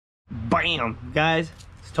Bam, guys,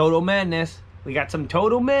 it's total madness. We got some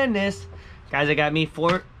total madness. Guys, I got me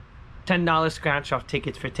 4 $10 scratch off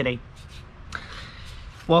tickets for today.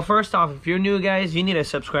 Well, first off, if you're new, guys, you need to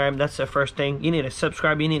subscribe. That's the first thing. You need to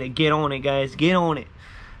subscribe. You need to get on it, guys. Get on it.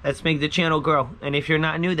 Let's make the channel grow. And if you're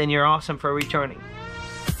not new, then you're awesome for returning.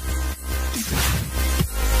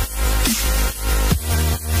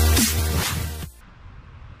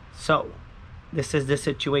 So, this is the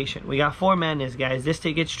situation. We got 4 madness, guys. This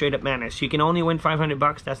ticket's straight up madness. You can only win 500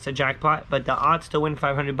 bucks. That's the jackpot. But the odds to win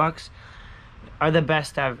 500 bucks are the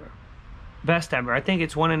best ever. Best ever. I think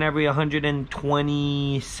it's 1 in every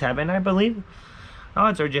 127, I believe. The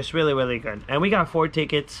odds are just really, really good. And we got 4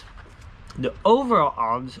 tickets. The overall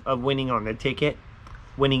odds of winning on the ticket,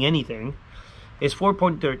 winning anything, is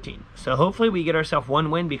 4.13. So hopefully we get ourselves 1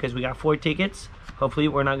 win because we got 4 tickets. Hopefully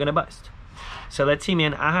we're not going to bust. So let's see,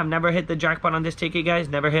 man. I have never hit the jackpot on this ticket, guys.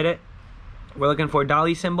 Never hit it. We're looking for a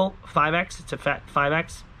dolly symbol, 5x. It's a fat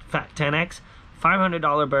 5x, fat 10x,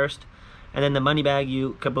 $500 burst. And then the money bag,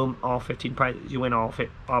 you kaboom, all 15 prizes. You win all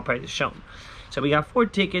prizes shown. So we got 4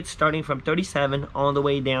 tickets starting from 37 all the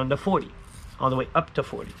way down to 40. All the way up to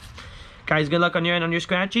 40. Guys, good luck on your end on your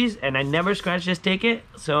scratchies. And I never scratched this ticket.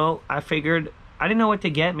 So I figured, I didn't know what to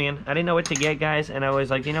get, man. I didn't know what to get, guys. And I was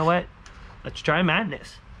like, you know what? Let's try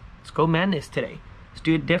madness. Let's go madness today. Let's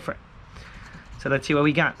do it different. So let's see what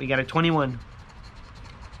we got. We got a 21,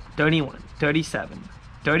 31, 37.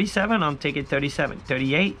 37, I'm taking 37.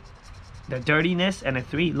 38. The dirtiness and a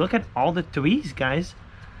 3. Look at all the 3s, guys.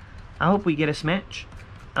 I hope we get a smash.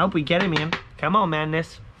 I hope we get it, man. Come on,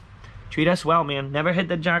 madness. Treat us well, man. Never hit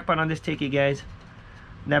the jackpot on this ticket, guys.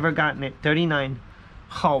 Never gotten it. 39.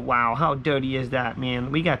 Oh, wow. How dirty is that,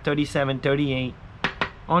 man? We got 37, 38.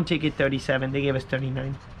 On ticket 37. They gave us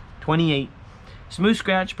 39. 28. Smooth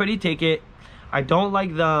scratch. Pretty ticket. I don't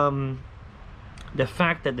like the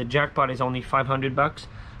fact that the jackpot is only 500 bucks.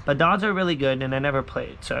 But the odds are really good, and I never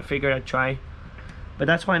played, so I figured I'd try. But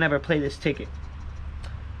that's why I never play this ticket.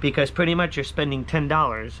 Because pretty much you're spending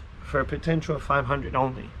 $10 for a potential of 500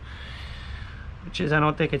 only. Which is, I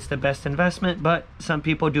don't think it's the best investment, but some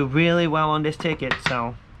people do really well on this ticket,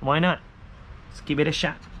 so why not? Let's give it a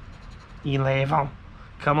shot. 11.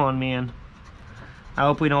 Come on, man. I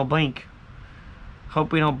hope we don't blink.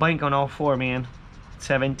 Hope we don't blink on all 4, man.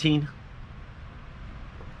 17.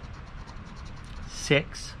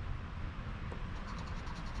 6.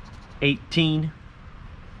 18.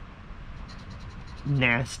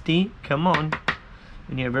 Nasty. Come on.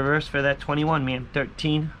 We need a reverse for that 21, man.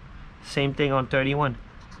 13. Same thing on 31.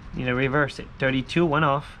 Need to reverse it. 32, 1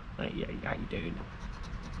 off. Yeah, dude.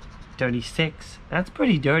 36. That's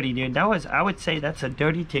pretty dirty, dude. That was, I would say that's a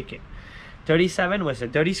dirty ticket. 37 was a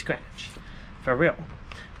dirty scratch. For real.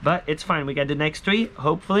 But it's fine. We got the next 3.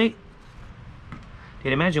 Hopefully.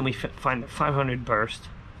 Dude, imagine we find the 500 burst.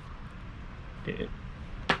 Dude.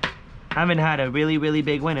 I haven't had a really, really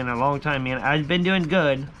big win in a long time, man. I've been doing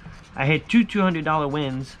good. I hit 2 $200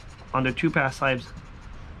 wins on the 2 past lives.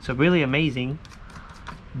 So really amazing.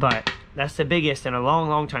 But that's the biggest in a long,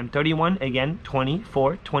 long time. 31 again.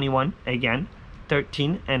 24. 21 again.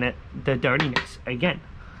 13. And the dirtiness again.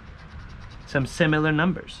 Some similar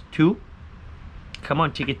numbers. 2. Come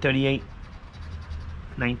on, ticket 38.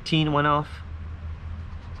 19, 1 off.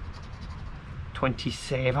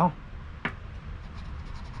 27.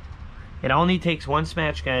 It only takes 1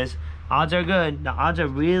 smash, guys. Odds are good. The odds are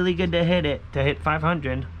really good to hit it, to hit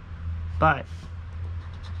 500. But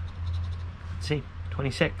let's see,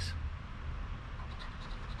 26.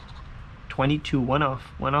 22, 1 off.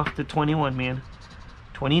 1 off to 21, man.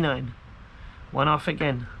 29. 1 off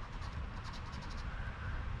again.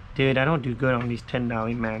 Dude, I don't do good on these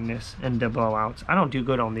 $10 madness and the blowouts. I don't do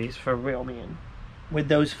good on these, for real, man. With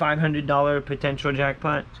those $500 potential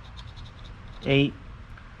jackpot. 8.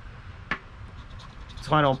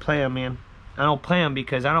 So I don't play them, man. I don't play them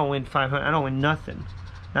because I don't win 500. I don't win nothing.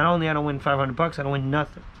 Not only I don't win 500 bucks, I don't win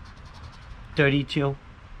nothing. 32.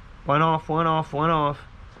 1 off, 1 off, 1 off.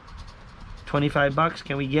 25 bucks.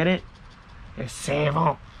 Can we get it? Yes,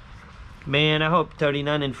 7. Man, I hope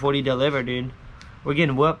 39 and 40 deliver, dude. We're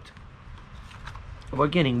getting whooped. We're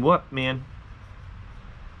getting whooped, man.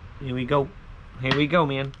 Here we go. Here we go,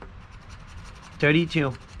 man.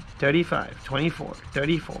 32, 35, 24,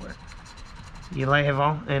 34.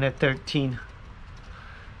 11 and a 13.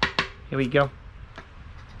 Here we go.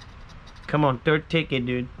 Come on, 3rd ticket,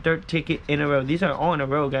 dude. 3rd ticket in a row. These are all in a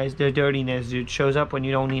row, guys. The dirtiness, dude, shows up when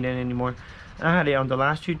you don't need it anymore. I had it on the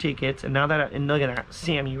last 2 tickets, and now that and look at that,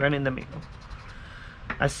 Sammy right in the middle.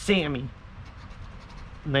 A Sammy.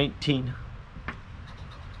 19.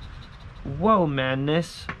 Whoa,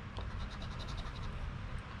 madness.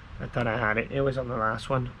 I thought I had it. It was on the last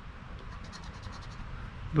one.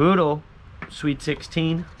 Brutal. Sweet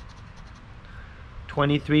 16.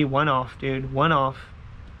 23. One off, dude. One off.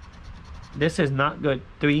 This is not good.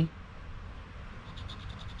 3.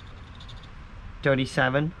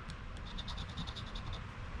 37.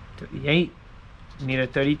 38. Need a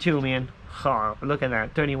 32, man. Oh, look at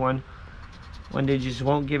that. 31. One digits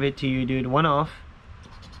won't give it to you, dude. One off.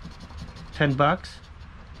 10 bucks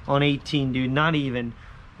on 18, dude. Not even.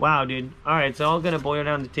 Wow, dude. Alright, it's all gonna boil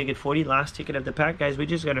down to ticket 40. Last ticket of the pack, guys. We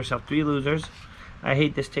just got ourselves 3 losers. I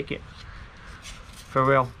hate this ticket. For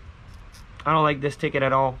real. I don't like this ticket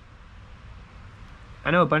at all. I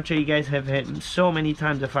know a bunch of you guys have hit so many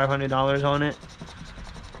times the $500 on it.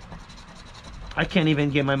 I can't even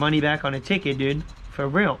get my money back on a ticket, dude. For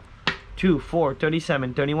real. 2, 4,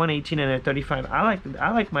 37, 31, 18, and a 35.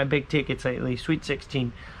 I like my big tickets lately. Sweet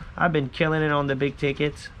 16. I've been killing it on the big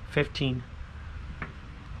tickets. 15.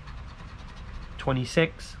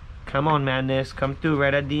 26. Come on, madness. Come through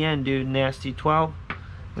right at the end, dude. Nasty 12.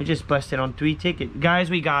 We just busted on 3 tickets. Guys,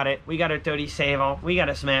 we got it. We got our 30 save all. We got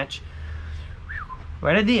a smash.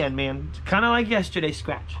 Right at the end, man. Kind of like yesterday's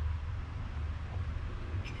scratch.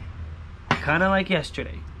 Kind of like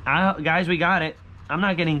yesterday. Guys, we got it. I'm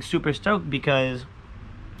not getting super stoked because,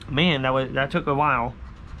 man, that took a while.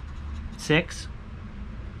 6.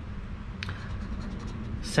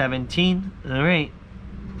 17. All right.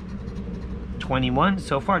 21.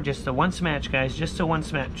 So far, just the one smash, guys. Just the one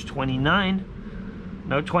smash. 29.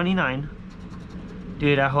 No 29.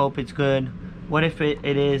 Dude, I hope it's good. What if it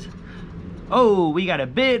is? Oh, we got a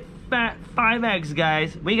big fat 5X,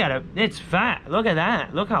 guys. It's fat. Look at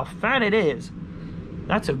that. Look how fat it is.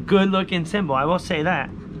 That's a good looking symbol. I will say that.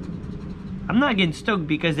 I'm not getting stoked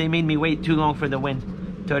because they made me wait too long for the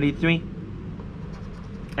win. 33.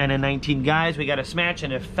 And a 19. Guys, we got a smash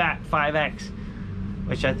and a fat 5X.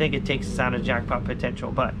 Which I think it takes us out of jackpot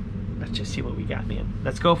potential. But let's just see what we got, man.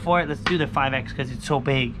 Let's go for it. Let's do the 5X because it's so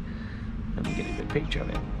big. Let me get a good picture of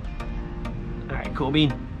it. Alright, cool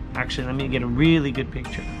bean. Actually, let me get a really good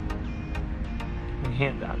picture. My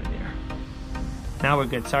hand out of there. Now we're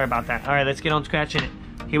good. Sorry about that. Alright, let's get on scratching it.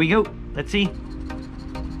 Here we go. Let's see.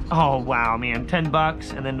 Oh, wow, man. 10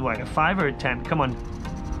 bucks. And then what? A 5 or a 10? Come on.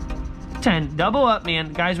 10. Double up,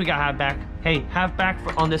 man. Guys, we got half back. Hey, half back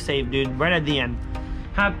on the save, dude. Right at the end.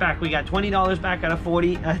 Half back. We got $20 back out of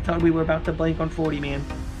 40. I thought we were about to blank on 40, man.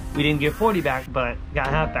 We didn't get 40 back, but got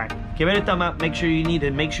half back. Give it a thumb up. Make sure you need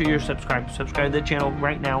it. Make sure you're subscribed. Subscribe to the channel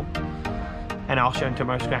right now. And I'll share in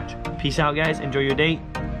tomorrow's scratch. Peace out, guys. Enjoy your day.